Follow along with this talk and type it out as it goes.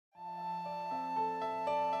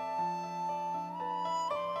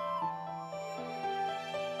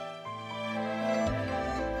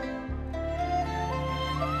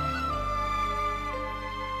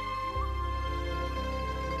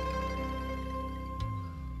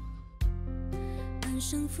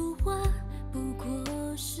生浮华，不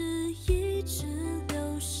过是一直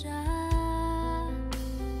流沙。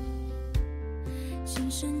情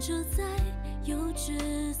深折在油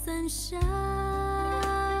纸伞下，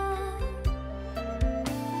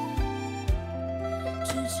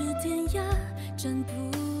咫尺天涯，斩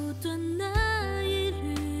不断那一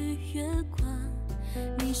缕月光。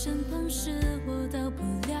你身旁是我到不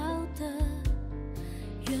了的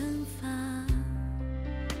远方。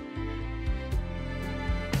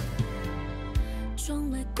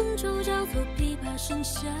窗外觥筹交错，琵琶声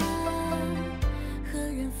响，何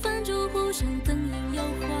人泛舟湖上，灯影摇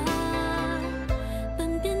晃。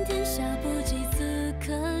奔遍天下，不及此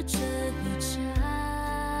刻这一场。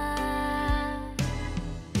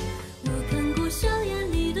我看过硝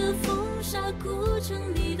烟里的风沙，古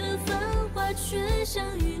城里的繁华，却想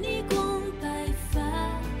与你共白发。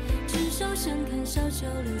执手相看，小桥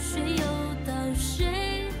流水，又到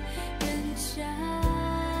谁人家？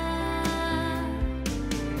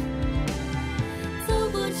走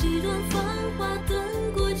过几段芳华，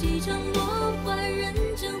蹲过几场落花，人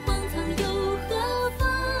间荒唐又何妨？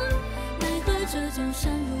奈何这江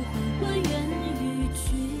山如画，我愿与君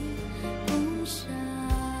共赏。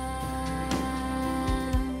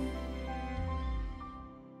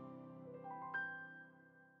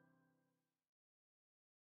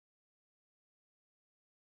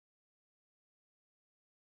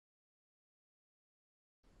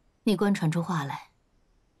你官传出话来，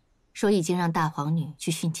说已经让大皇女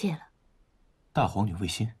去训诫了。大皇女卫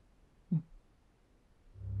心？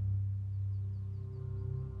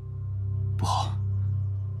不好，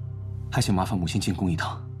还请麻烦母亲进宫一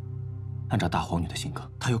趟。按照大皇女的性格，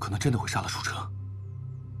她有可能真的会杀了舒城。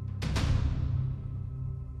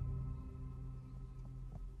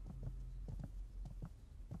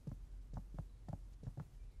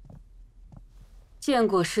见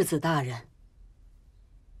过世子大人。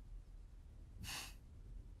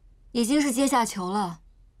已经是阶下囚了，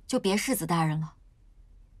就别世子大人了。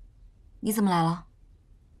你怎么来了？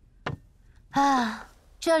啊，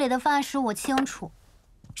这里的饭食我清楚，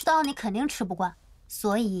知道你肯定吃不惯，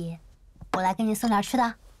所以我来给你送点吃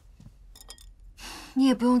的。你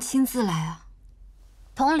也不用亲自来啊。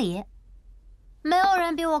同理，没有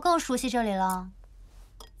人比我更熟悉这里了。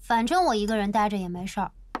反正我一个人待着也没事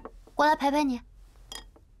儿，过来陪陪你。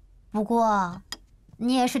不过，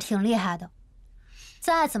你也是挺厉害的。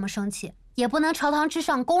再怎么生气，也不能朝堂之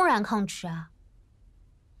上公然抗旨啊！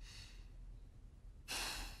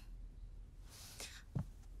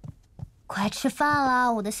快吃饭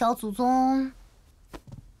啦，我的小祖宗！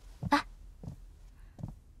来，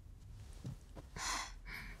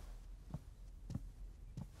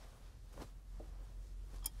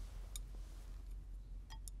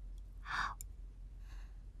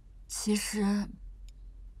其实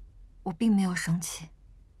我并没有生气。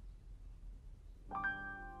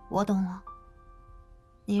我懂了，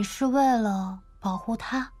你是为了保护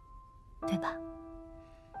他，对吧？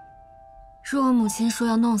若我母亲说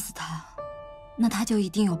要弄死他，那他就一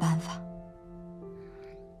定有办法。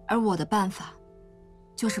而我的办法，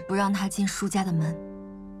就是不让他进舒家的门。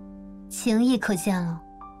情义可见了。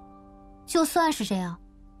就算是这样，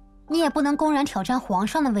你也不能公然挑战皇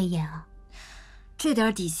上的威严啊。这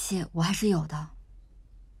点底气我还是有的。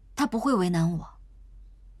他不会为难我，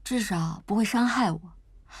至少不会伤害我。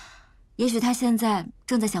也许他现在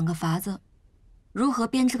正在想个法子，如何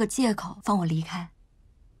编织个借口放我离开，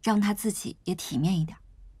让他自己也体面一点。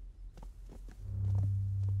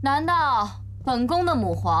难道本宫的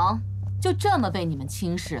母皇就这么被你们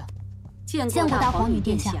轻视？见过大皇女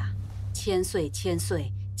殿下，千岁千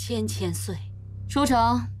岁千千岁。舒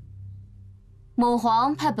城，母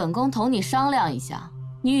皇派本宫同你商量一下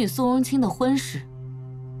你与苏荣清的婚事。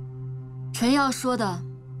臣要说的，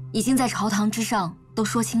已经在朝堂之上都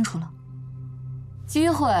说清楚了。机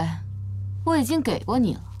会我已经给过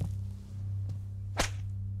你了。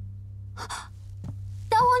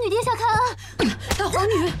大皇女殿下开恩！大皇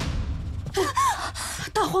女，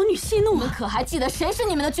大皇女息怒了。你们可还记得谁是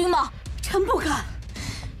你们的君吗？臣不敢。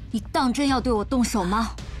你当真要对我动手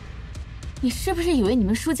吗？你是不是以为你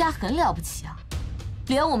们舒家很了不起啊？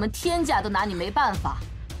连我们天家都拿你没办法。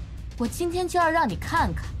我今天就要让你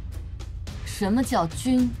看看，什么叫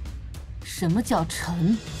君，什么叫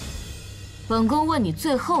臣。本宫问你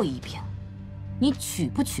最后一遍，你娶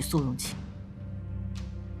不娶苏荣清？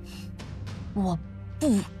我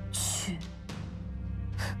不娶。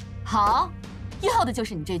好，要的就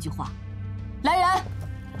是你这句话。来人，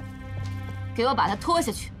给我把他拖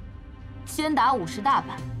下去，先打50大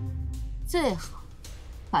板，最好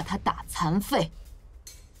把他打残废。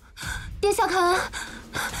殿下开恩！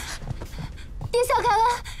殿下开恩！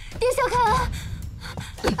殿下开恩！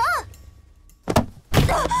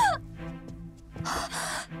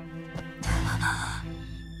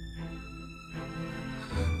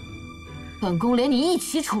本宫连你一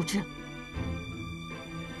起处置。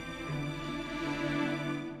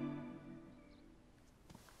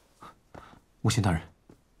母亲大人，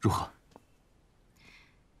如何？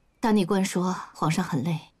大内官说皇上很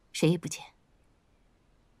累，谁也不见。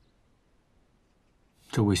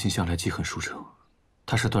这魏信向来记恨舒城，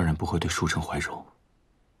他是断然不会对舒城怀柔。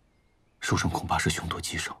舒城恐怕是凶多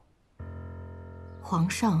吉少。皇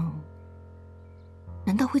上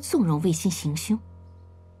难道会纵容魏信行凶？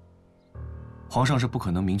皇上是不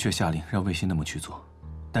可能明确下令让魏信那么去做，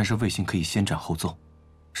但是魏信可以先斩后奏，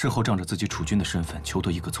事后仗着自己储君的身份求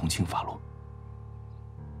得一个从轻发落。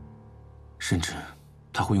甚至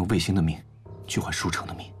他会用魏信的命去换舒城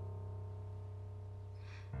的命。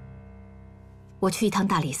我去一趟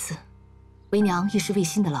大理寺，为娘亦是魏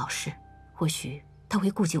信的老师，或许他会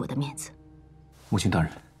顾及我的面子。母亲大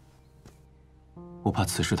人，我怕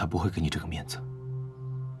此事他不会给你这个面子。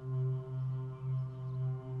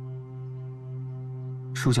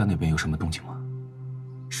舒家那边有什么动静吗？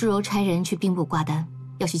舒柔差人去兵部挂单，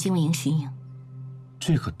要去精卫营巡营。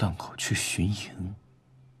这个档口去巡营，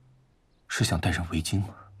是想带人围京吗？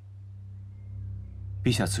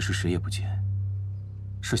陛下此时谁也不见，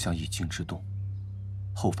是想以静制动，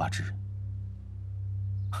后发制人，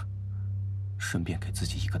顺便给自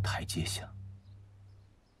己一个台阶下。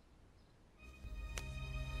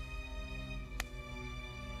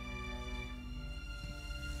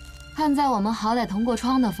看在我们好歹同过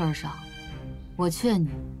窗的份上，我劝你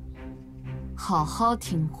好好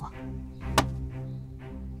听话。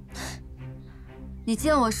你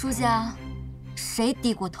见我舒家谁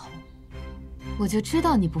低过头？我就知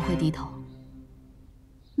道你不会低头，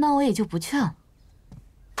那我也就不劝了。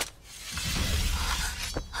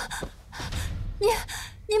你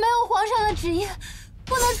没有皇上的旨意，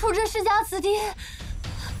不能处置世家子弟，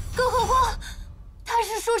更何况他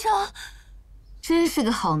是舒城。真是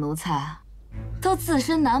个好奴才，都自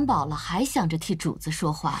身难保了，还想着替主子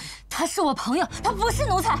说话呢。他是我朋友，他不是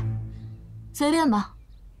奴才。随便吧。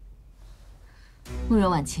慕容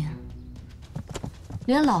婉清，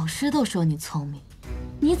连老师都说你聪明，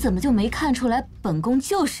你怎么就没看出来本宫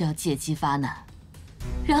就是要借机发难，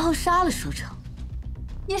然后杀了舒城？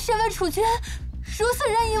你身为储君，如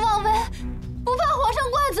此任意妄为，不怕皇上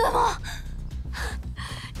怪罪吗？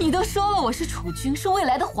你都说了我是储君，是未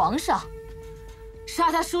来的皇上，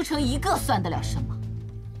杀他舒城一个算得了什么？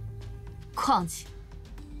况且，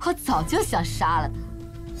我早就想杀了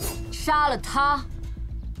他，杀了他，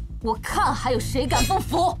我看还有谁敢不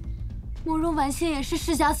服？慕容婉清也是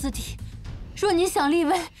世家子弟，若你想立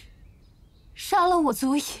位，杀了我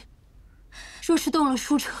足矣。若是动了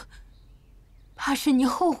舒城，怕是你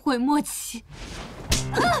后悔莫及。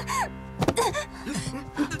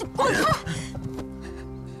滚开！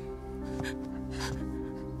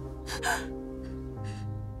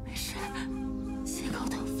没事，心口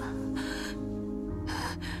疼犯，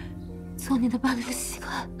做你的伴侣的习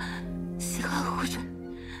惯护着。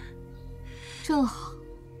正好，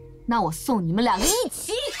那我送你们两个一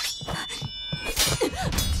起。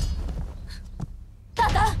大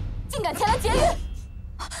胆，竟敢前来劫狱！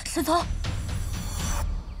沈从。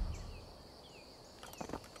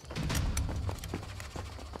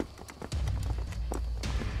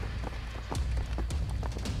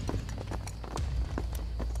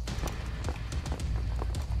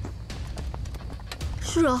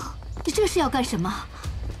舒柔，你这是要干什么？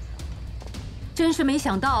真是没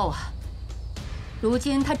想到啊！如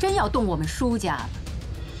今他真要动我们舒家了，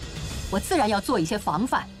我自然要做一些防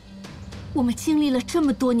范。我们经历了这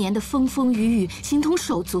么多年的风风雨雨，形同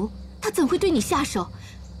手足，他怎会对你下手？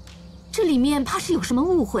这里面怕是有什么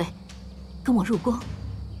误会。跟我入宫，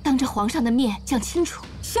当着皇上的面讲清楚。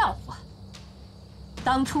笑话！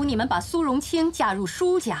当初你们把苏荣清嫁入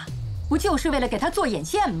舒家，不就是为了给他做眼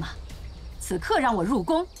线吗？此刻让我入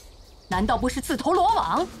宫，难道不是自投罗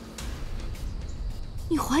网？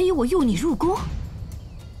你怀疑我诱你入宫？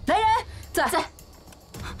来人，在。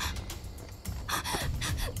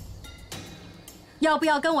要不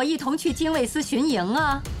要跟我一同去精卫司巡营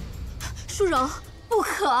啊？舒柔，不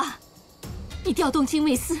可！你调动精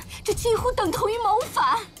卫司，这几乎等同于谋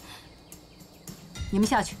反。你们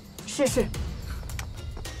下去。是。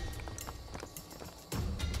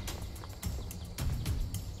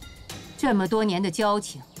这么多年的交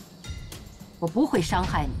情，我不会伤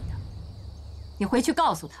害你的。你回去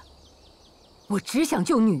告诉他，我只想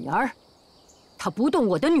救女儿，他不动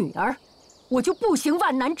我的女儿，我就不行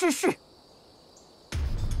万难之事。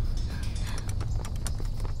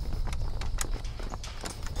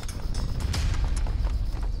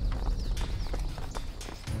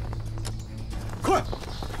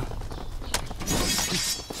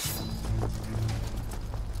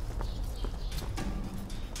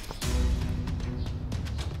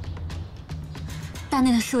大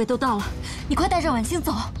内的侍卫都到了，你快带着婉清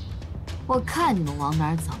走。我看你们往哪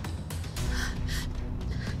儿走。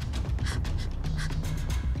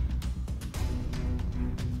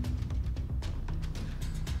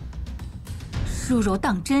舒柔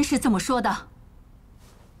当真是这么说的？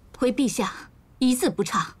回陛下，一字不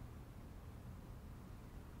差。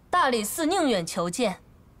大理寺宁远求见。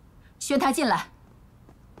宣他进来。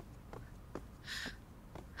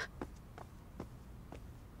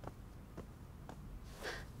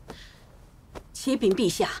启禀陛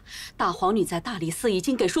下，大皇女在大理寺已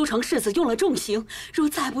经给舒城世子用了重刑，如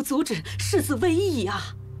再不阻止，世子危矣啊！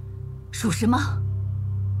属实吗？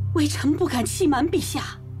微臣不敢欺瞒陛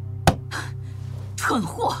下。蠢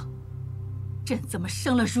货！朕怎么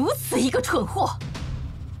生了如此一个蠢货？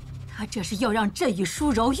他这是要让朕与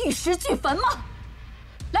舒柔玉石俱焚吗？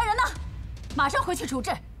来人呐，马上回去处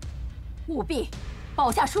置，务必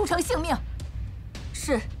保下舒城性命。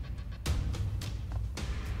是。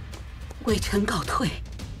微臣告退。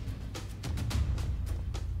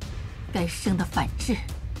该生的反制，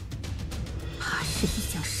怕是已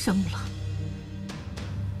经生了。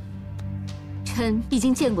臣已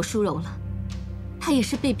经见过舒柔了，她也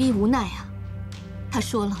是被逼无奈啊。她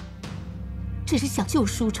说了，只是想救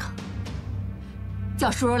舒城。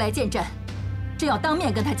叫舒柔来见朕，朕要当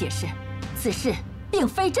面跟她解释，此事并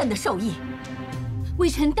非朕的授意。微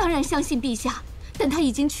臣当然相信陛下，但她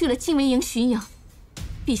已经去了禁卫营巡营。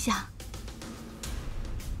陛下，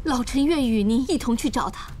老臣愿与您一同去找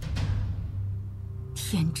她。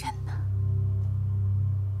天真呐！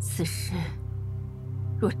此时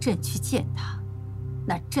若朕去见她，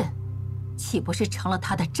那朕岂不是成了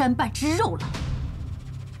她的砧板之肉了？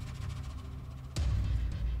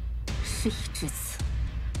事已至此，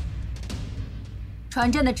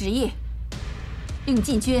传朕的旨意，令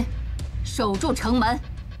禁军守住城门，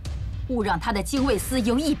勿让他的精卫司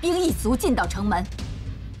有一兵一卒进到城门。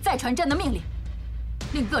再传朕的命令，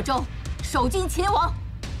令各州守军勤王。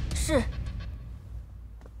是。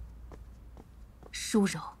舒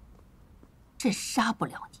柔，朕杀不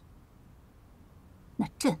了你，那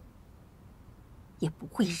朕也不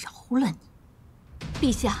会饶了你。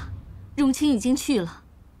陛下，荣清已经去了，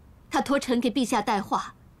他托臣给陛下带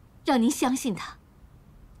话，让您相信他，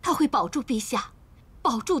他会保住陛下，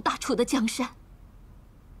保住大楚的江山。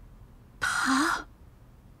他。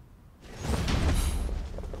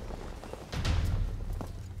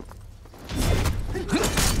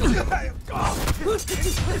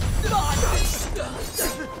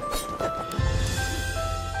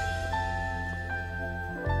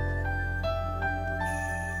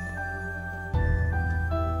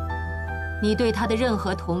你对他的任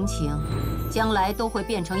何同情，将来都会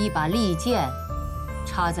变成一把利剑，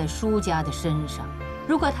插在舒家的身上。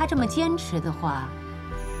如果他这么坚持的话，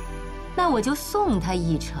那我就送他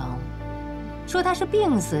一程，说他是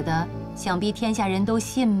病死的，想必天下人都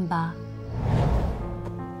信吧。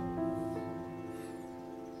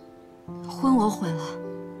婚我毁了，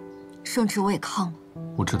圣旨我也抗了。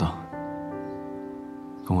我知道，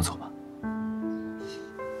跟我走吧。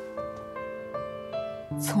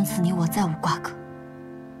从此你我再无瓜葛。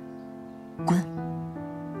滚！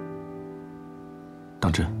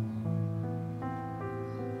当真？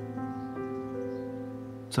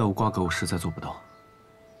再无瓜葛，我实在做不到。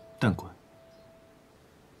但滚。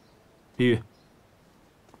碧玉，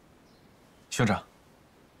兄长，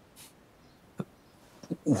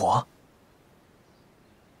我。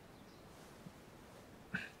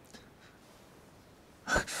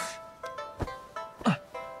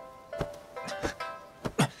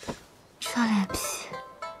这脸皮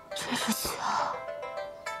真是小。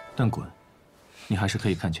但滚，你还是可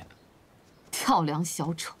以看见的。跳梁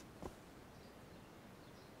小丑。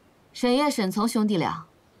沈夜、沈从兄弟俩，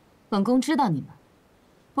本宫知道你们，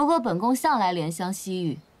不过本宫向来怜香惜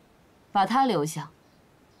玉，把他留下，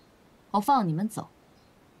我放你们走。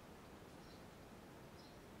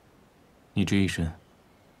你这一身，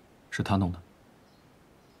是他弄的？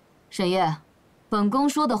沈夜，本宫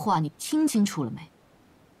说的话你听清楚了没？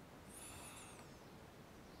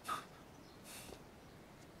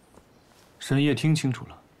沈夜听清楚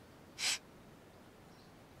了。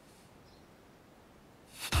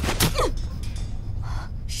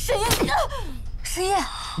沈夜，沈夜，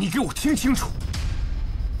你给我听清楚！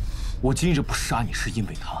我今日不杀你，是因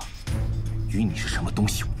为他与你是什么东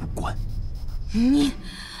西无关。你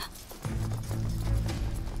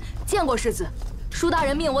见过世子，舒大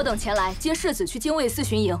人命我等前来接世子去精卫司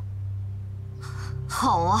巡营。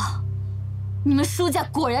好啊，你们舒家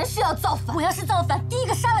果然是要造反！我要是造反，第一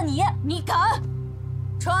个杀了你！你敢？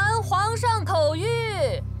传皇上口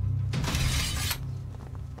谕。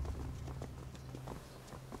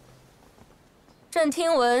朕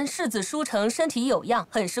听闻世子舒城身体有恙，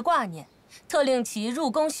很是挂念，特令其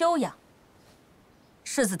入宫休养。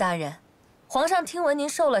世子大人，皇上听闻您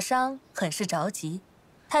受了伤，很是着急，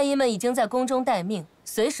太医们已经在宫中待命，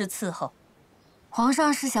随时伺候。皇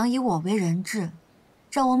上是想以我为人质，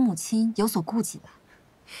让我母亲有所顾忌吧？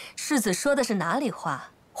世子说的是哪里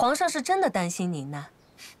话？皇上是真的担心您呢。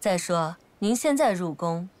再说，您现在入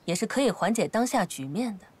宫也是可以缓解当下局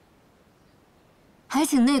面的。还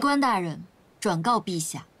请内官大人转告陛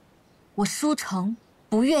下，我舒城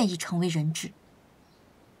不愿意成为人质，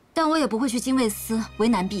但我也不会去精卫司为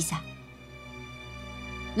难陛下。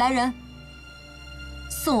来人，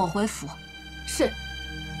送我回府。是。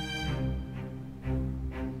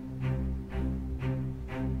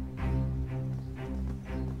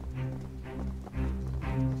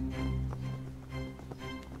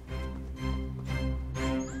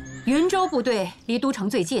云州部队离都城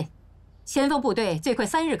最近，先锋部队最快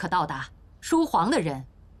3日可到达，输黄的人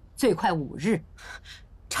最快5日。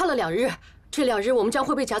差了2日，这2日我们将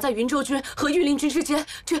会被夹在云州军和御林军之间。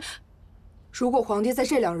如果皇帝在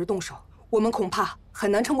这2日动手，我们恐怕很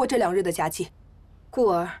难撑过这2日的夹击。故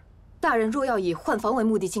而，大人若要以换防为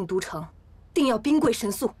目的进都城，定要兵贵神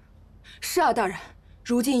速。是啊，大人，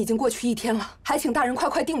如今已经过去1天了，还请大人快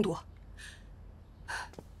快定夺。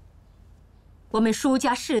我们舒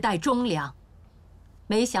家世代忠良，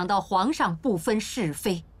没想到皇上不分是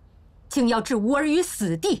非，竟要置吾儿于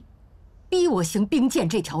死地，逼我行兵谏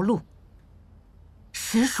这条路，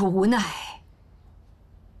实属无奈。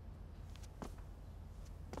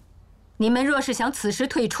你们若是想此时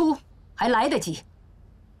退出，还来得及。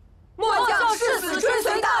末将誓死追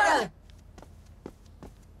随大人。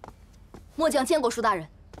末将见过舒大人。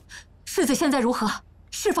世子现在如何？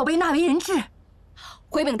是否被纳为人质？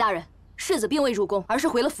回禀大人。世子并未入宫，而是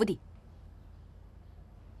回了府邸。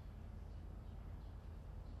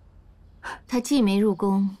他既没入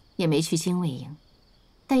宫，也没去精卫营，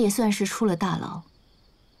但也算是出了大牢。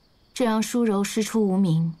这让舒柔师出无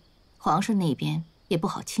名，皇上那边也不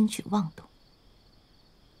好轻举妄动。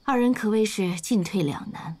2人可谓是进退两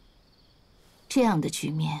难，这样的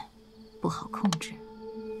局面不好控制。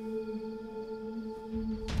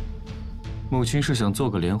母亲是想做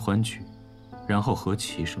个连环局，然后和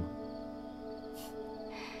棋是吗？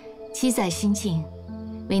妻在心境，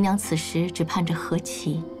为娘此时只盼着和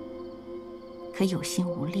棋，可有心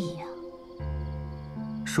无力呀。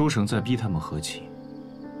舒城在逼他们和棋，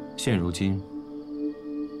现如今，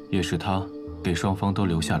也是他给双方都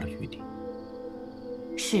留下了余地。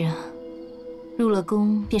是啊，入了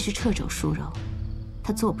宫便是掣肘舒柔，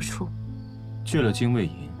他做不出。去了精卫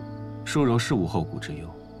营，舒柔是无后顾之忧，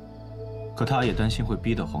可他也担心会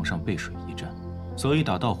逼得皇上背水一战，所以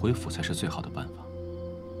打道回府才是最好的办法。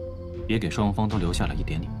也给双方都留下了一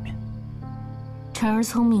点脸面。晨儿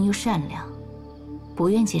聪明又善良，不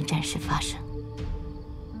愿见战事发生。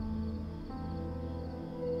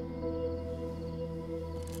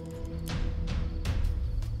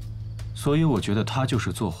所以我觉得他就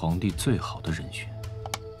是做皇帝最好的人选。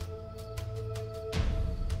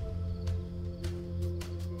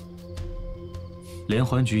连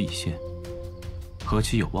环局已现，和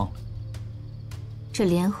棋有望了。这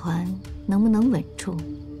连环能不能稳住？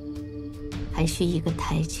还需一个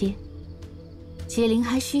台阶，解铃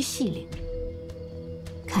还需系铃，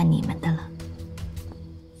看你们的了。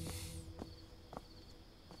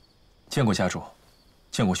见过家主，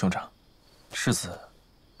见过兄长，世子，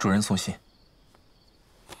主人送信。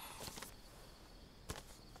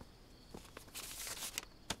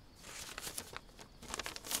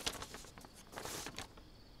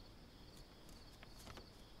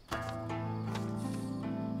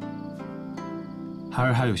孩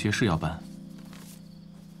儿还有些事要办。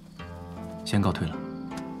先告退了。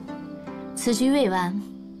此局未完，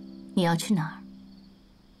你要去哪儿？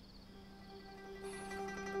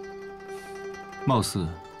貌似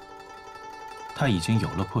他已经有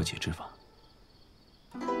了破解之法。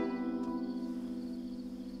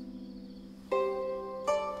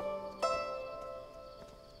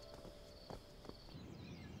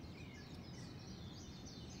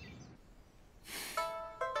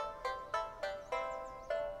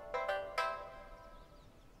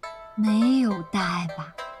没有大碍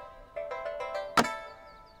吧？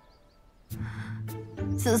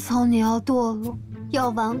自从你要堕落，要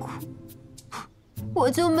纨绔，我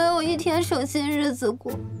就没有一天省心日子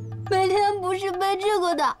过，每天不是背这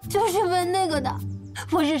个的，就是背那个的。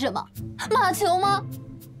我是什么？马球吗？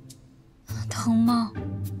疼吗？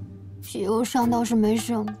皮肉伤倒是没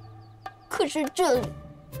什么，可是这里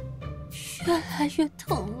越来越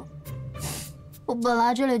疼了。我本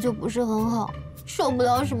来这里就不是很好，受不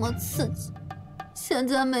了什么刺激，现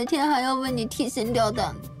在每天还要为你提心吊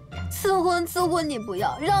胆的，赐婚你不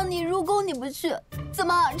要，让你入宫你不去，怎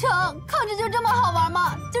么成？抗旨就这么好玩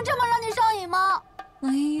吗？就这么让你上瘾吗？哎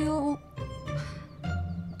呦，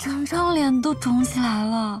整张脸都肿起来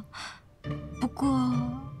了。不过，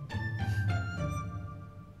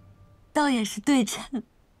倒也是对称，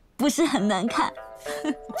不是很难看。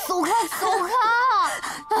走开，走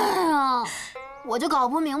开！哎呀，我就搞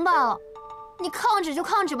不明白了，你抗旨就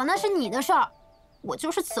抗旨吧，那是你的事儿。我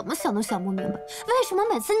就是怎么想都想不明白，为什么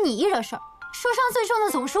每次你一惹事儿，受伤最重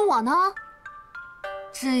的总是我呢？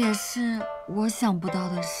这也是我想不到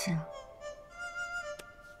的事。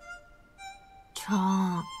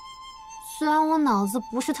成，虽然我脑子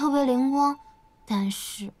不是特别灵光，但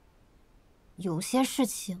是有些事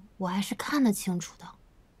情我还是看得清楚的。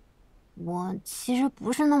我其实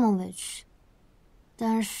不是那么委屈，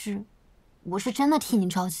但是我是真的替你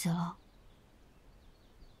着急了。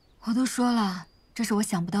我都说了，这是我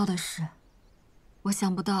想不到的事。我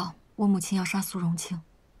想不到我母亲要杀苏荣清，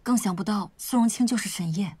更想不到苏荣清就是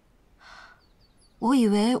沈烨。我以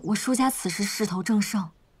为我舒家此时势头正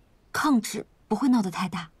盛，抗旨不会闹得太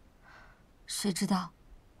大，谁知道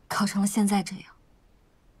搞成了现在这样。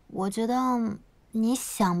我觉得你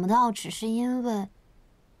想不到，只是因为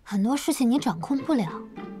很多事情你掌控不了。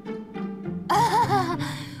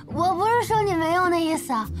我不是说你没用的意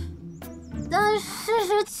思啊，但事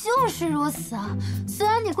实就是如此啊。虽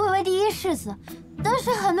然你贵为第一世子，但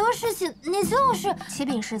是很多事情你就是……启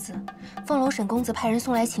禀世子，凤楼沈公子派人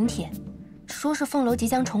送来请帖，说是凤楼即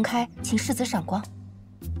将重开，请世子赏光。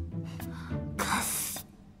该死，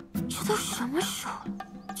这都什么时候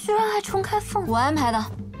了，居然还重开凤楼！我安排的，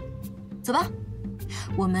走吧，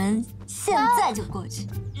我们现在就过去。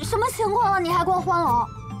什么情况了？你还逛欢楼？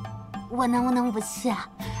我能不能不去啊？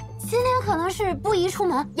今天可能是不宜出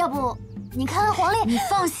门，要不你看看黄历。你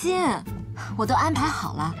放心，我都安排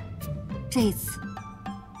好了。这一次，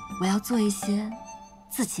我要做一些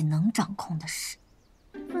自己能掌控的事。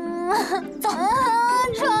走。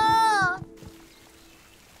成。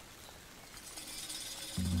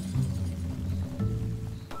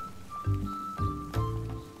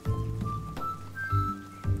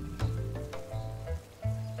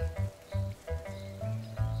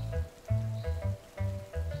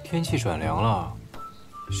天气转凉了，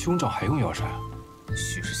兄长还用药膳？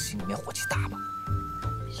许是心里面火气大吧？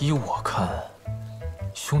依我看，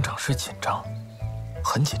兄长是紧张，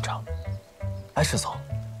很紧张。哎，世总，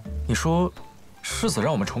你说，世子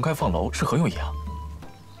让我们重开凤楼是何用意啊？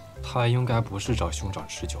他应该不是找兄长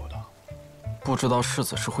吃酒的。不知道世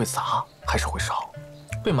子是会砸还是会烧，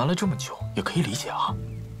被瞒了这么久也可以理解啊。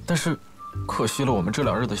但是，可惜了我们这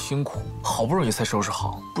2日的辛苦，好不容易才收拾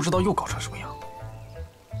好，不知道又搞成什么样。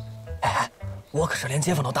哎，我可是连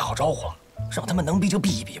街坊都打好招呼了，让他们能避就避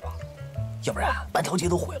一避吧，要不然半条街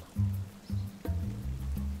都毁了。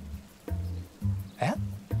哎，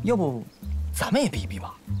要不咱们也避一避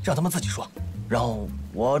吧，让他们自己说。然后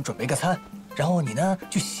我准备个餐，然后你呢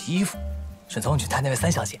去洗衣服，沈总去谈那位3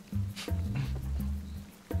小姐。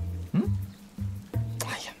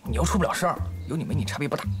哎呀，你又出不了事儿，有你没你差别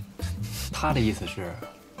不大。他的意思是，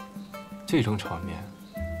这种场面，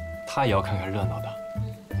他也要看看热闹的。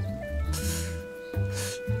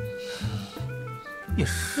也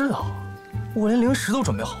是啊，我连零食都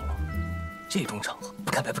准备好了，这种场合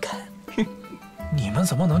不开白不开。你们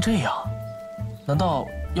怎么能这样？难道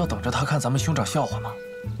要等着他看咱们兄长笑话吗？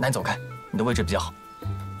那你走开，你的位置比较好。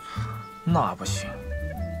那不行，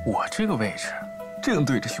我这个位置正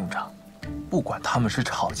对着兄长，不管他们是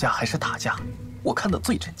吵架还是打架，我看得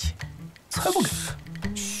最真切，才不给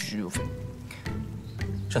力。虚伪。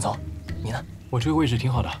沈总，你呢？我这个位置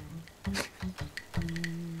挺好的。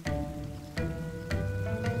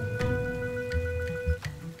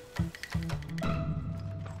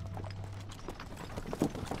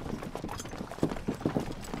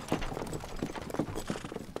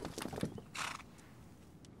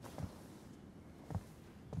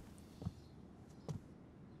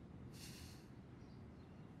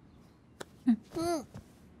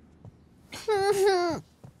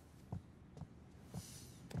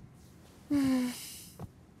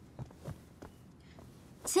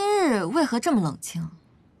今日为何这么冷清？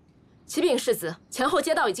启禀世子，前后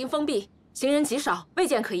街道已经封闭，行人极少，未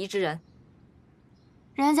见可疑之人。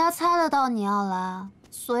人家猜得到你要来，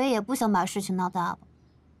所以也不想把事情闹大吧。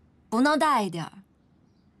不闹大一点，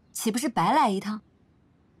岂不是白来一趟？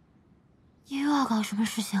你又要搞什么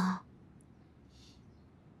事情啊？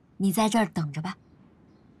你在这儿等着吧。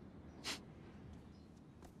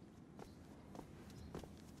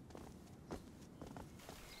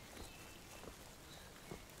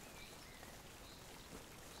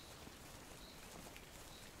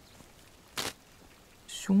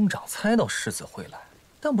兄长猜到世子会来，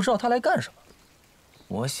但不知道他来干什么。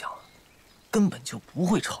我想，根本就不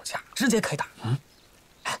会吵架，直接开打。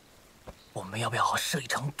哎，我们要不要设一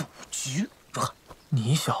场赌局？如何？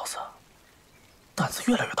你小子胆子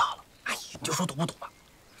越来越大了。哎，你就说赌不赌吧。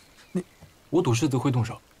我赌世子会动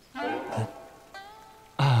手。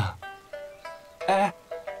啊，哎，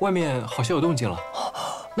外面好像有动静了。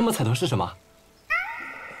那么彩头是什么？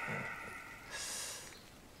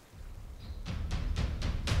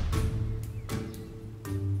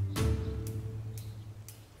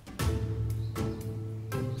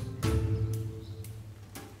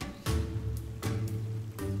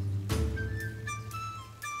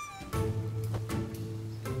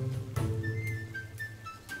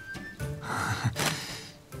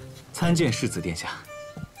参见世子殿下。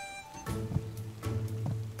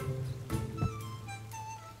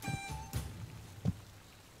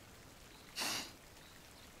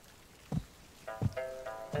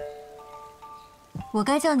我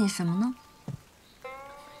该叫你什么呢？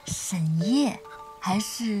沈夜，还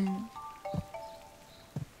是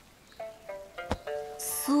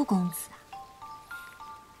苏公子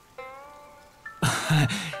啊？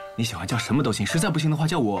你喜欢叫什么都行，实在不行的话，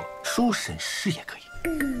叫我舒沈氏也可以。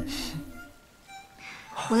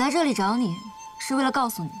我来这里找你，是为了告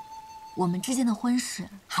诉你，我们之间的婚事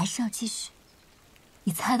还是要继续。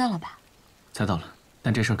你猜到了吧？猜到了，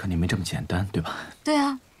但这事儿肯定没这么简单，对吧？对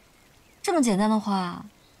啊，这么简单的话，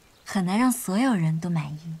很难让所有人都满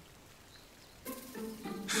意。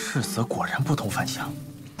世子果然不同凡响，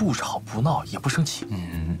不吵不闹也不生气，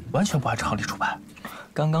完全不按常理出牌。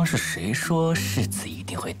刚刚是谁说世子一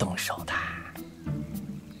定会动手的？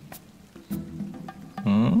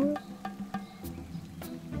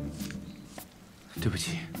对不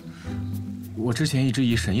起，我之前一直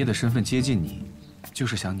以沈夜的身份接近你，就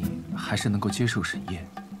是想你还是能够接受沈夜，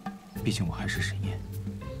毕竟我还是沈夜。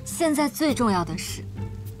现在最重要的是，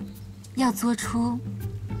要做出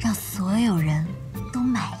让所有人都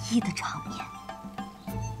满意的场面。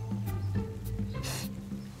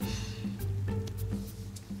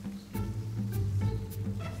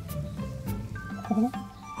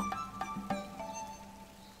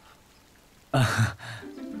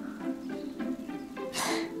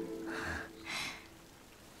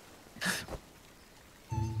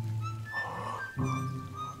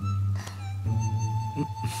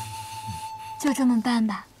就这么办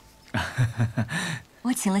吧。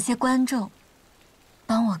我请了些观众，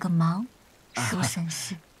帮我个忙，舒沈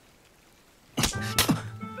氏。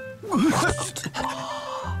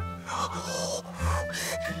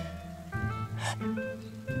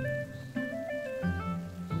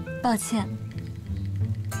抱歉，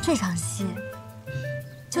这场戏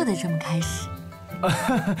就得这么开始。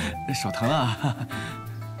手疼啊！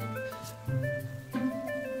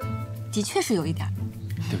的确是有一点。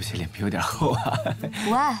对不起，脸皮有点厚啊。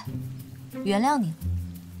不爱，原谅你。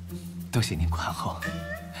多谢您宽厚。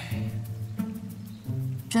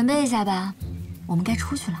准备一下吧，我们该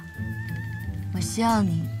出去了。我需要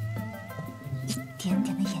你一点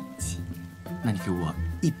点的演技。那你给我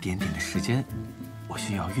一点点的时间，我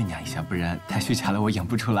需要酝酿一下，不然太虚假了，我演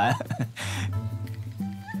不出来。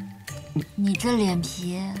你这脸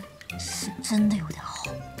皮是真的有点厚。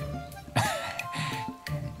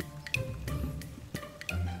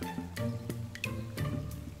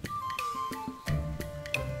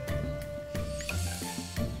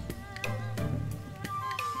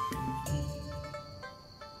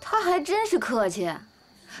他还真是客气，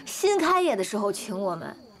新开业的时候请我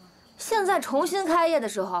们，现在重新开业的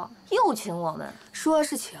时候又请我们。说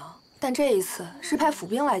是请，但这一次是派府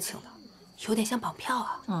兵来请的，有点像绑票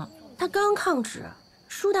啊。他刚抗旨，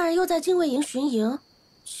舒大人又在禁卫营巡营，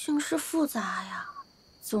形势复杂呀。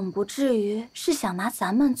总不至于是想拿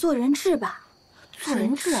咱们做人质吧？做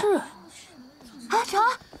人质？啊，成，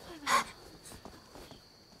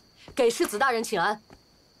给世子大人请安。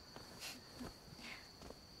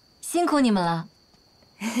辛苦你们了。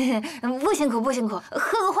不辛苦不辛苦，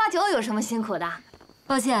喝个花酒有什么辛苦的？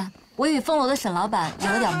抱歉，我与凤楼的沈老板有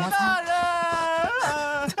了点摩擦。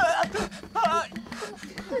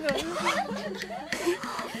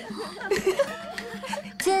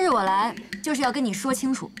今日我来就是要跟你说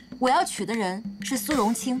清楚，我要娶的人是苏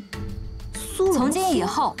荣清。从今以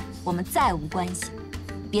后我们再无关系，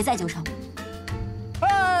别再纠缠我。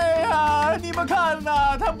哎呀，你们看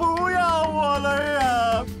呐，他不要我了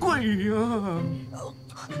呀！贵呀！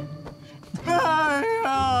哎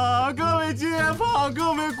呀，各位街坊，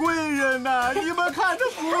各位贵人呐，你们看他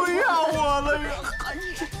不要我了呀！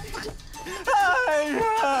哎呀！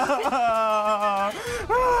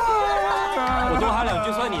我多喊两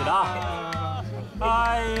句算你的。哎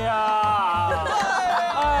呀！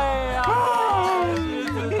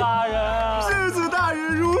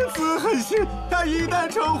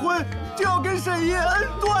成婚，就要跟沈烨恩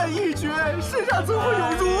断义绝，世上怎会有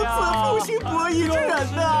如此负心薄义之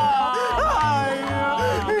人呢？哎呀！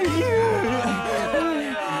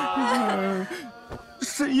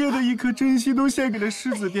沈烨的一颗真心都献给了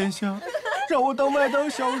世子殿下，让我当麦当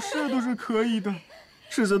小事都是可以的，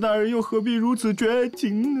世子大人又何必如此绝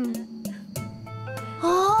情呢？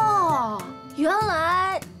哦，原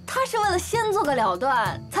来他是为了先做个了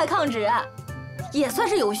断才抗旨，也算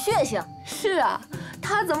是有血性。是啊，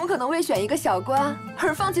他怎么可能会选一个小官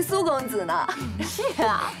而放弃苏公子呢？是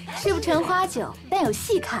啊，吃不成花酒，但有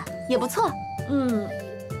戏看也不错。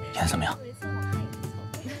演怎么样？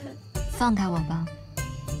放开我吧。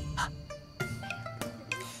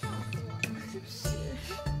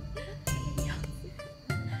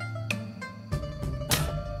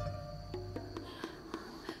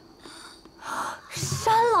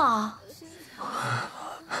删了。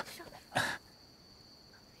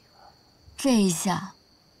这一下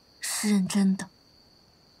是认真的，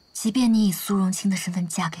即便你以苏荣清的身份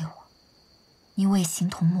嫁给我，你我也形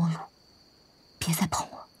同陌路，别再碰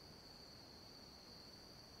我。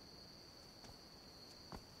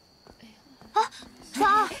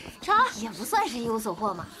茶也不算是一无所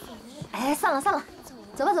获嘛。哎，散了，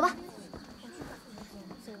走吧。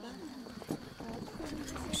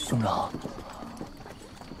兄长。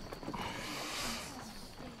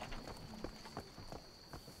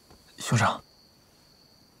兄长，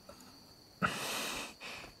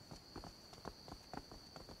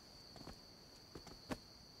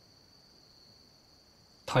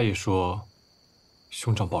他也说，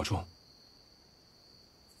兄长保重。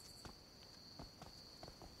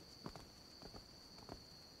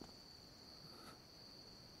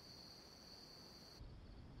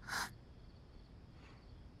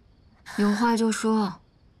有话就说。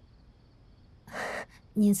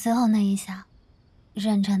你最后那一下，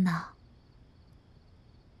认真的？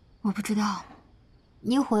我不知道。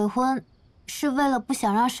你悔婚是为了不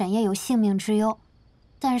想让沈烨有性命之忧，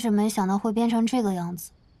但是没想到会变成这个样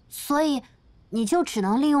子，所以你就只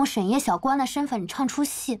能利用沈烨小官的身份唱出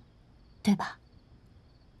戏，对吧？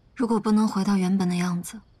如果不能回到原本的样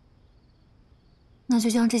子，那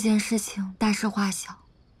就将这件事情大事化小，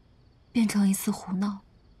变成一次胡闹。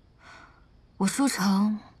我舒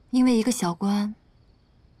城因为一个小官，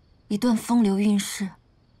一段风流韵事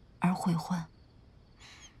而悔婚，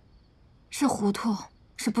是糊涂，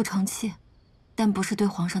是不成器，但不是对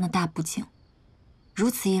皇上的大不敬。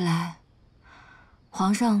如此一来，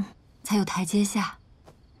皇上才有台阶下，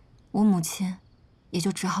我母亲也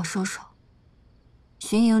就只好收手。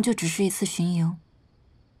巡营就只是一次巡营，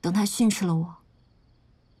等他训斥了我，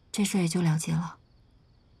这事也就了结了。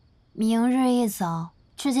明日一早，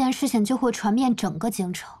这件事情就会传遍整个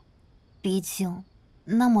京城，毕竟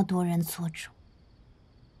那么多人做主。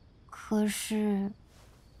可是，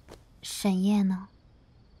沈烨呢？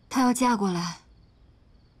她要嫁过来，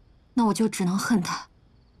那我就只能恨她，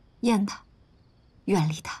厌她，远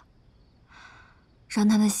离她，让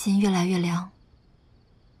她的心越来越凉。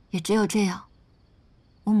也只有这样，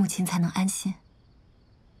我母亲才能安心，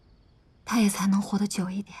她也才能活得久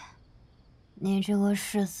一点。你这个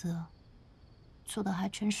世子，做的还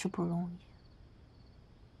真是不容易。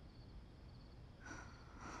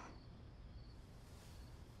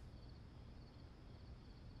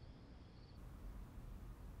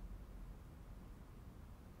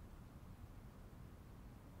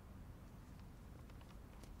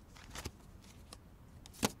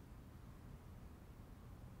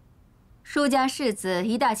舒家世子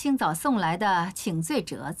一大清早送来的请罪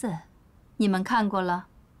折子，你们看过了？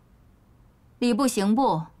礼部、刑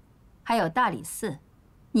部，还有大理寺，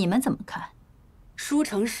你们怎么看？舒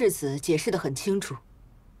城世子解释得很清楚，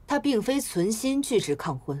他并非存心拒止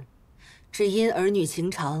抗婚，只因儿女情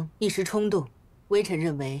长，一时冲动。微臣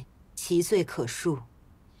认为其罪可恕。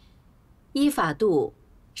依法度，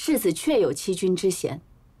世子确有欺君之嫌，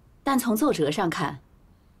但从奏折上看，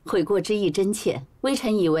悔过之意真切。微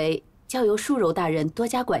臣以为交由舒柔大人多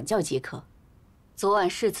加管教即可。昨晚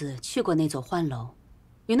世子去过那座欢楼，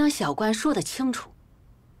与那小官说得清楚。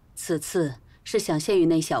此次是想先与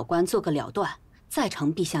那小官做个了断，再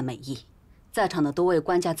承陛下美意。在场的多位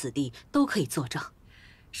官家子弟都可以作证。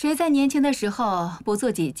谁在年轻的时候不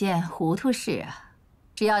做几件糊涂事啊？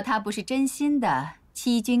只要他不是真心的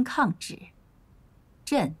欺君抗旨，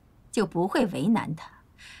朕就不会为难他，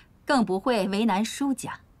更不会为难舒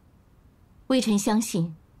家。微臣相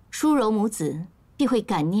信舒柔母子必会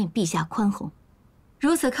感念陛下宽宏。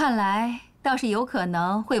如此看来，倒是有可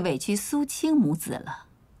能会委屈苏清母子了。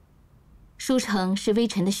舒城是微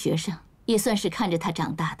臣的学生，也算是看着他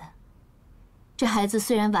长大的。这孩子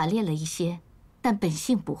虽然顽劣了一些，但本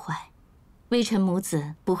性不坏。微臣母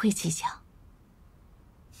子不会计较。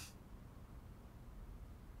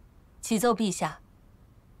启奏陛下，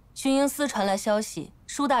巡营司传来消息，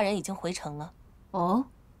舒大人已经回城了。哦，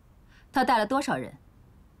他带了多少人？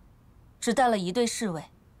只带了1队侍卫，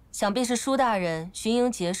想必是舒大人巡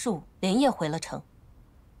营结束，连夜回了城。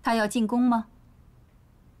他要进宫吗？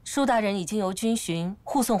舒大人已经由军巡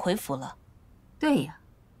护送回府了。对呀，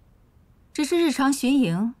只是日常巡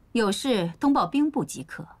营，有事通报兵部即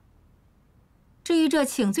可。至于这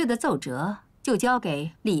请罪的奏折，就交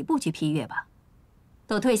给礼部去批阅吧。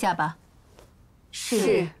都退下吧。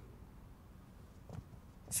是。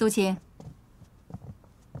苏青，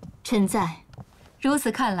臣在。如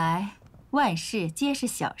此看来，万事皆是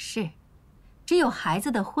小事，只有孩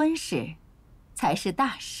子的婚事才是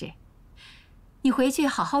大事。你回去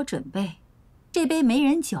好好准备，这杯媒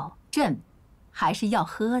人酒，朕还是要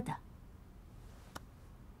喝的。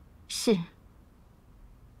是。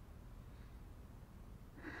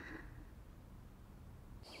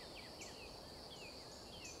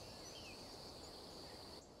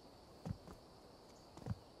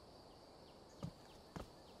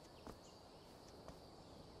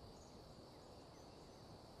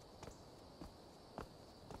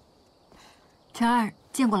晨儿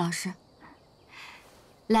见过老师。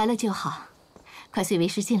来了就好，快随为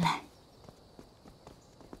师进来。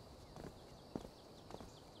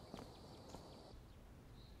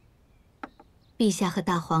陛下和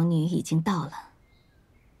大皇女已经到了。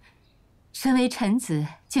身为臣子，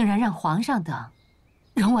竟然让皇上等，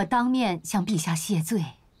容我当面向陛下谢罪。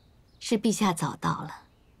是陛下早到了。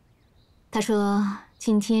他说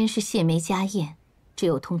今天是谢媒家宴，只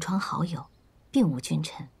有同窗好友，并无君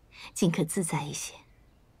臣，尽可自在一些。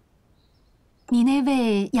你那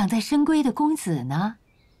位养在深闺的公子呢？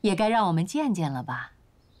也该让我们见见了吧？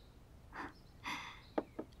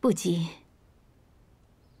不急，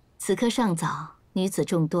此刻尚早，女子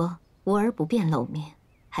众多，吾儿不便露面，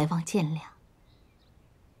还望见谅。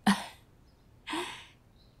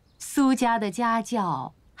苏家的家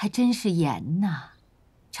教还真是严呐，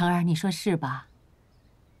成儿，你说是吧？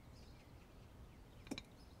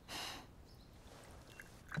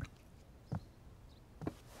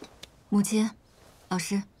母亲，老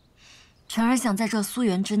师，晨儿想在这苏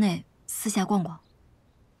园之内私下逛逛。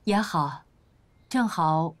也好，正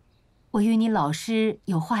好我与你老师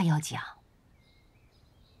有话要讲。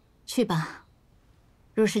去吧，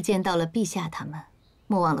若是见到了陛下他们，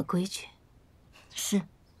莫忘了规矩。是。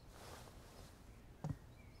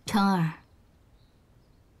成儿，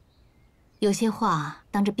有些话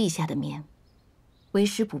当着陛下的面，为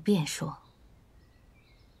师不便说。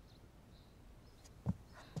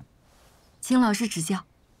请老师指教。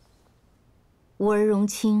吾儿容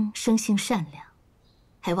清，生性善良，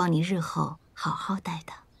还望你日后好好待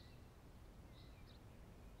他。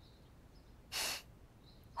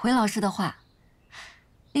回老师的话，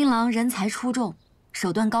令郎人才出众，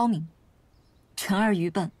手段高明，晨儿愚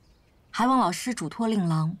笨，还望老师嘱托令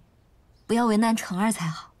郎，不要为难晨儿才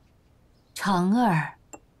好。成儿，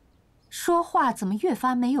说话怎么越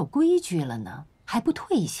发没有规矩了呢？还不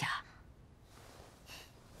退下？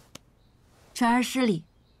晨儿失礼，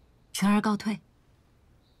晨儿告退。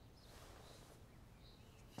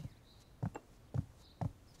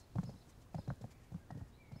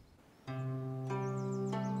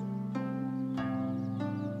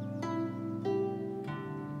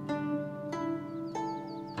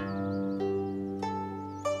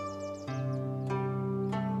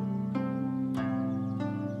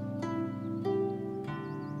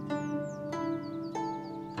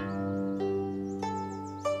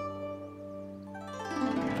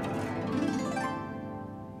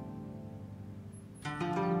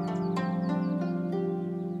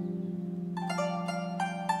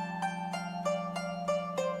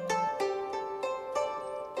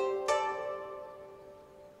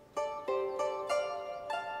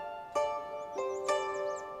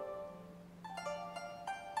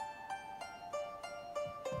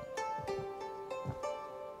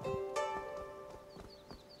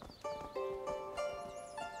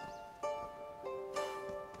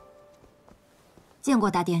见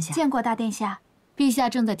过大殿下。见过大殿下。陛下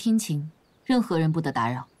正在听琴，任何人不得打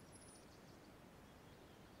扰。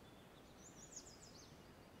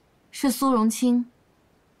是苏荣清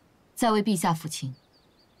在为陛下抚琴。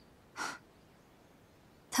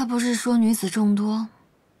他不是说女子众多，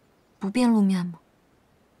不便露面吗？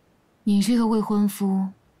你这个未婚夫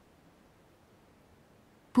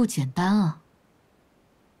不简单啊！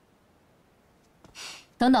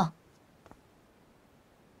等等。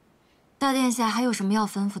大殿下还有什么要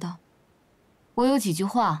吩咐的？我有几句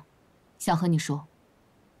话想和你说。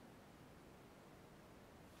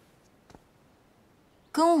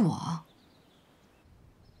跟我？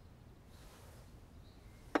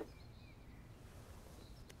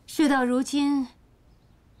事到如今，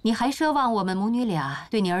你还奢望我们母女俩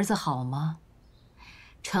对你儿子好吗？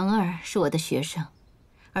成儿是我的学生，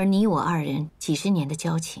而你我二人几十年的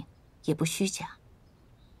交情，也不虚假。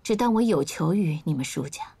只当我有求于你们舒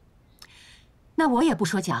家。那我也不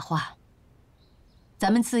说假话。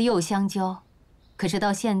咱们自幼相交，可是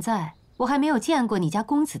到现在我还没有见过你家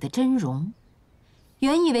公子的真容。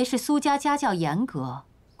原以为是苏家家教严格，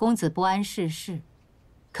公子不谙世事，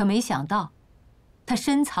可没想到，他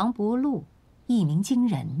深藏不露，一鸣惊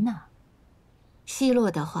人呐。奚落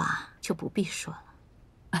的话就不必说了。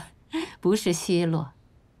不是奚落，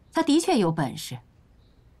他的确有本事。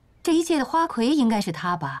这一届的花魁应该是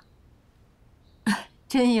他吧？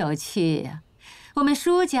真有趣呀！我们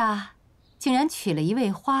舒家竟然娶了一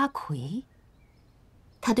位花魁。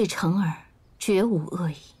他对成儿绝无恶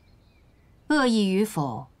意。恶意与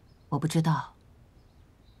否，我不知道，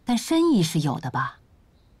但深意是有的吧？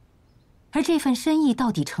而这份深意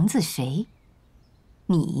到底承自谁？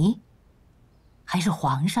你，还是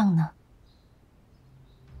皇上呢？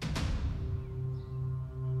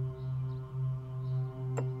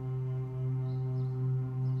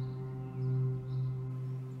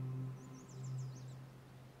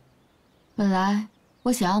本来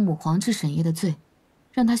我想要母皇治沈烨的罪，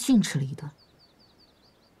让他训斥了一顿。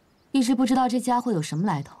一直不知道这家伙有什么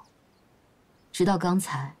来头，直到刚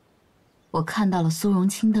才，我看到了苏荣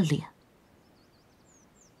清的脸。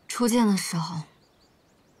初见的时候，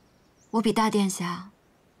我比大殿下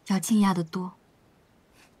要惊讶得多。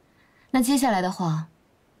那接下来的话，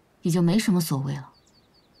也就没什么所谓了。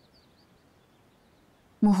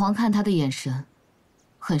母皇看他的眼神，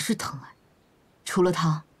很是疼爱。除了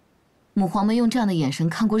他，母皇没用这样的眼神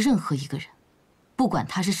看过任何一个人，不管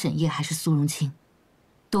他是沈烨还是苏荣清，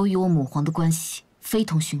都与我母皇的关系非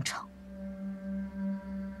同寻常。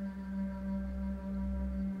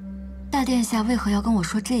大殿下为何要跟我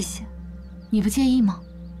说这些？你不介意吗？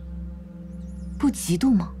不嫉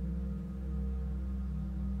妒吗？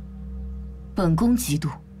本宫嫉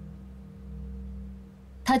妒。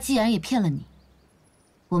他既然也骗了你，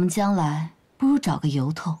我们将来不如找个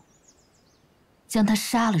由头，将他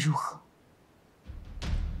杀了如何？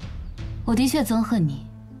我的确憎恨你，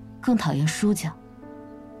更讨厌舒家，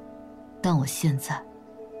但我现在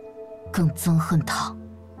更憎恨他。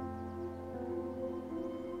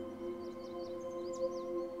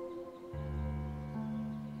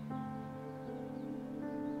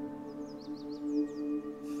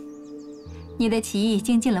你的棋艺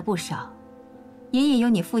精进了不少，也有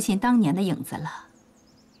你父亲当年的影子了。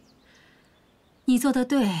你做得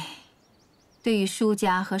对，对于舒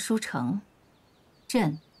家和舒城，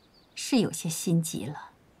朕是有些心急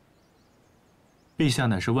了。陛下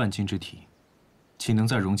乃是万金之体，岂能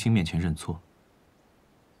在荣清面前认错？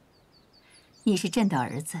你是朕的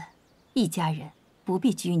儿子，一家人不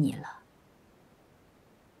必拘泥了。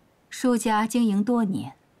舒家经营多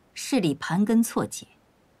年，势力盘根错节，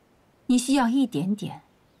你需要一点点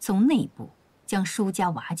从内部将舒家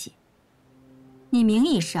瓦解。你名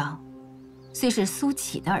义上虽是苏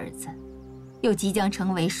启的儿子，又即将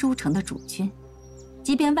成为舒城的主君，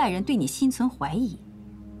即便外人对你心存怀疑，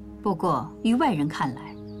不过于外人看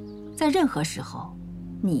来，在任何时候，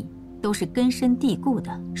你都是根深蒂固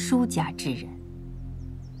的舒家之人。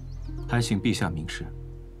还请陛下明示。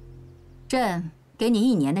朕给你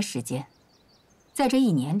1年的时间，在这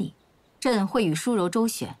1年里，朕会与舒柔周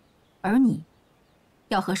旋，而你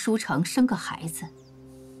要和舒城生个孩子。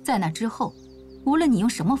在那之后，无论你用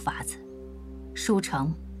什么法子，舒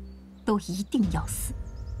城都一定要死。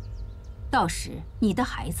到时，你的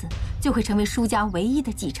孩子就会成为舒家唯一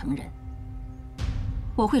的继承人。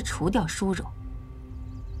我会除掉舒柔，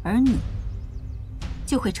而你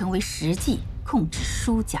就会成为实际控制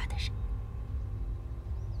舒家的人。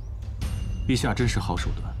陛下真是好手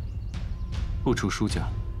段，不除舒家，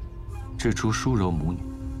只除舒柔母女。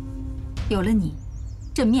有了你，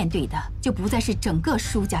朕面对的就不再是整个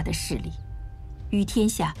舒家的势力，于天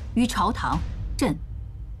下，于朝堂，朕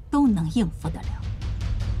都能应付得了。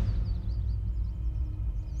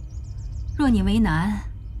若你为难，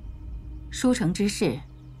舒城之事，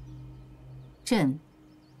朕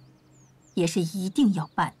也是一定要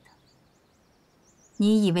办的。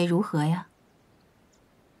你以为如何呀？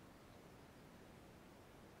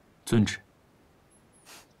遵旨。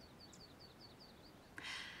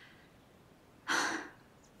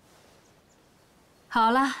好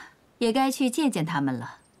了，也该去见见他们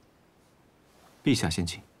了。陛下先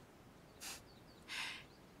请。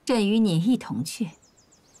朕与你一同去。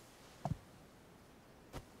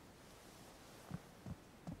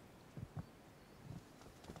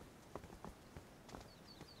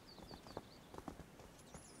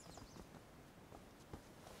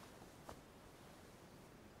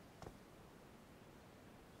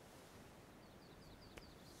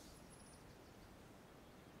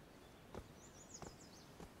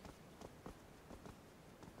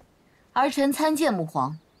儿臣参见母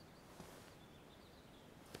皇。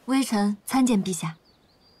微臣参见陛下。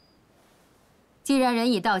既然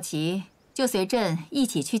人已到齐，就随朕一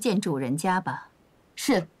起去见主人家吧。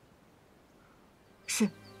是。是。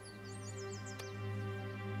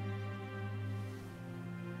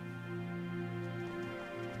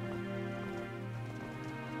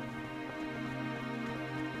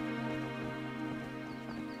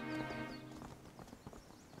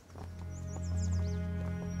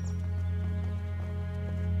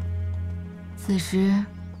此时，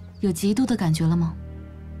有嫉妒的感觉了吗？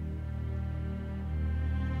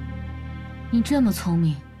你这么聪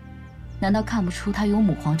明，难道看不出他与我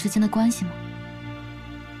母皇之间的关系吗？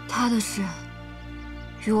他的事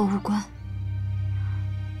与我无关。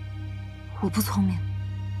我不聪明，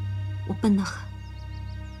我笨得很。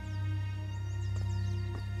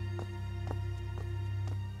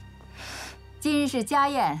今日是家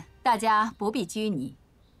宴，大家不必拘泥。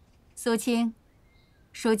苏青、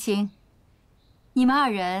舒青，你们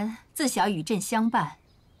二人自小与朕相伴，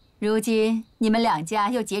如今你们两家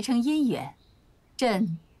又结成姻缘，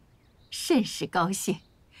朕甚是高兴，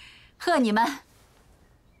贺你们！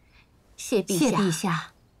谢陛下。谢陛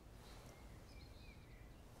下。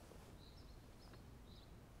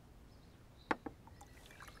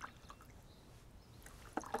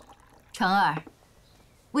成儿，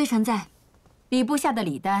微臣在。礼部下的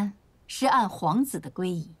礼单是按皇子的规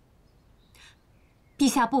仪。陛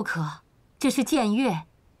下不可，这是僭越，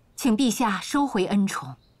请陛下收回恩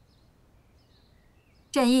宠。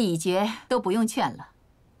朕意已决，都不用劝了。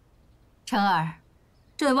成儿，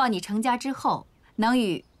朕望你成家之后能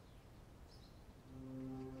与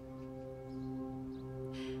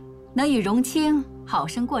荣清好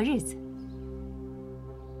生过日子。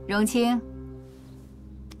荣清，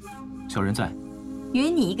小人在。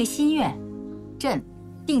允你一个心愿，朕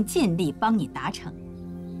定尽力帮你达成。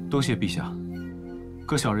多谢陛下。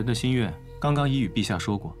可小人的心愿刚刚已与陛下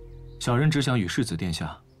说过，小人只想与世子殿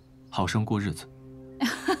下好生过日子。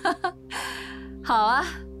好啊，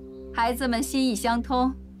孩子们心意相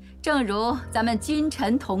通，正如咱们君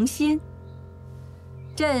臣同心。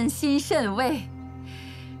朕心甚慰，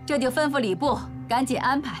这就吩咐礼部赶紧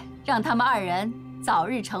安排，让他们二人早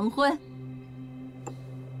日成婚。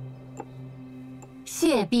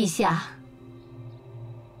谢陛下。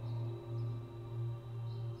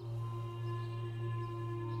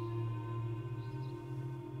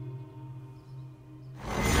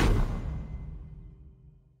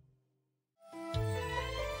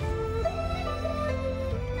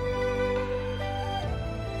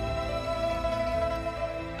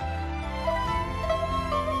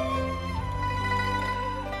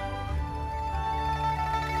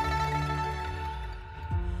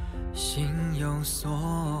心有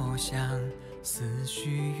所向，思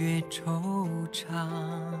绪越惆怅。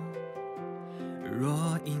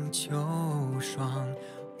若因秋霜，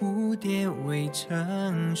蝴蝶未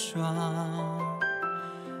成霜。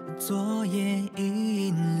昨夜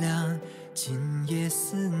阴凉，今夜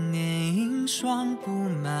思念影霜不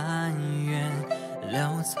埋怨，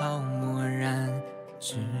潦草漠然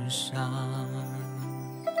纸上。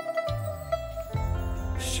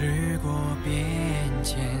时过变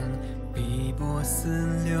迁，碧波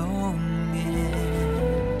似流年。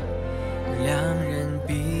两人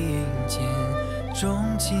并肩，钟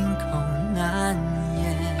情口难言。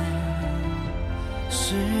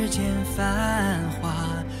世间繁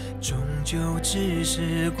华，终究只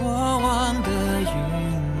是过往的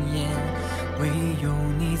云烟，唯有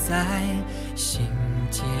你在心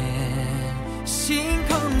间。星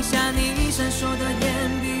空下你闪烁的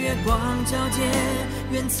眼，比月光皎洁，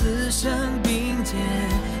愿此生并肩，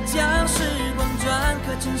将时光转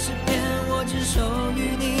刻成诗篇，我只手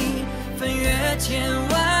与你翻阅千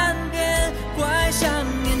万遍。怪想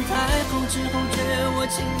念太后之后，觉我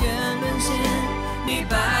情愿沦陷，你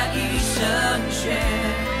白衣